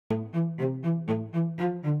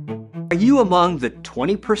Are you among the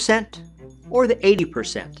 20% or the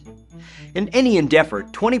 80%? In any endeavor,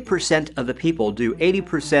 20% of the people do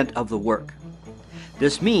 80% of the work.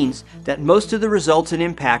 This means that most of the results and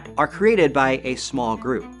impact are created by a small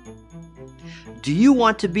group. Do you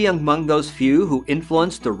want to be among those few who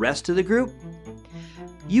influence the rest of the group?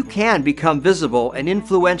 You can become visible and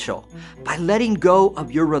influential by letting go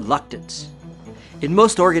of your reluctance. In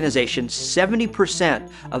most organizations,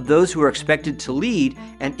 70% of those who are expected to lead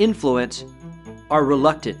and influence are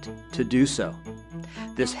reluctant to do so.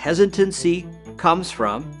 This hesitancy comes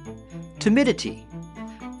from timidity,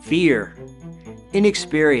 fear,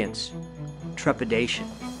 inexperience, trepidation.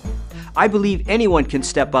 I believe anyone can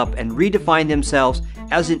step up and redefine themselves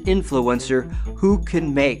as an influencer who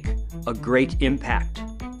can make a great impact.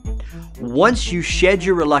 Once you shed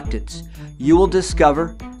your reluctance, you will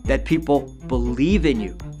discover that people believe in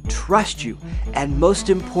you, trust you, and most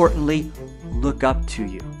importantly, look up to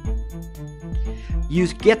you. You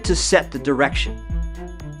get to set the direction.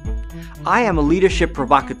 I am a leadership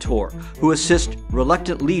provocateur who assists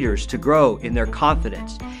reluctant leaders to grow in their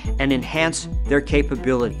confidence and enhance their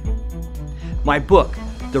capability. My book,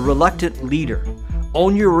 The Reluctant Leader,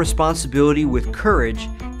 Own Your Responsibility with Courage,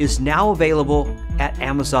 is now available at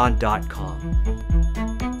Amazon.com.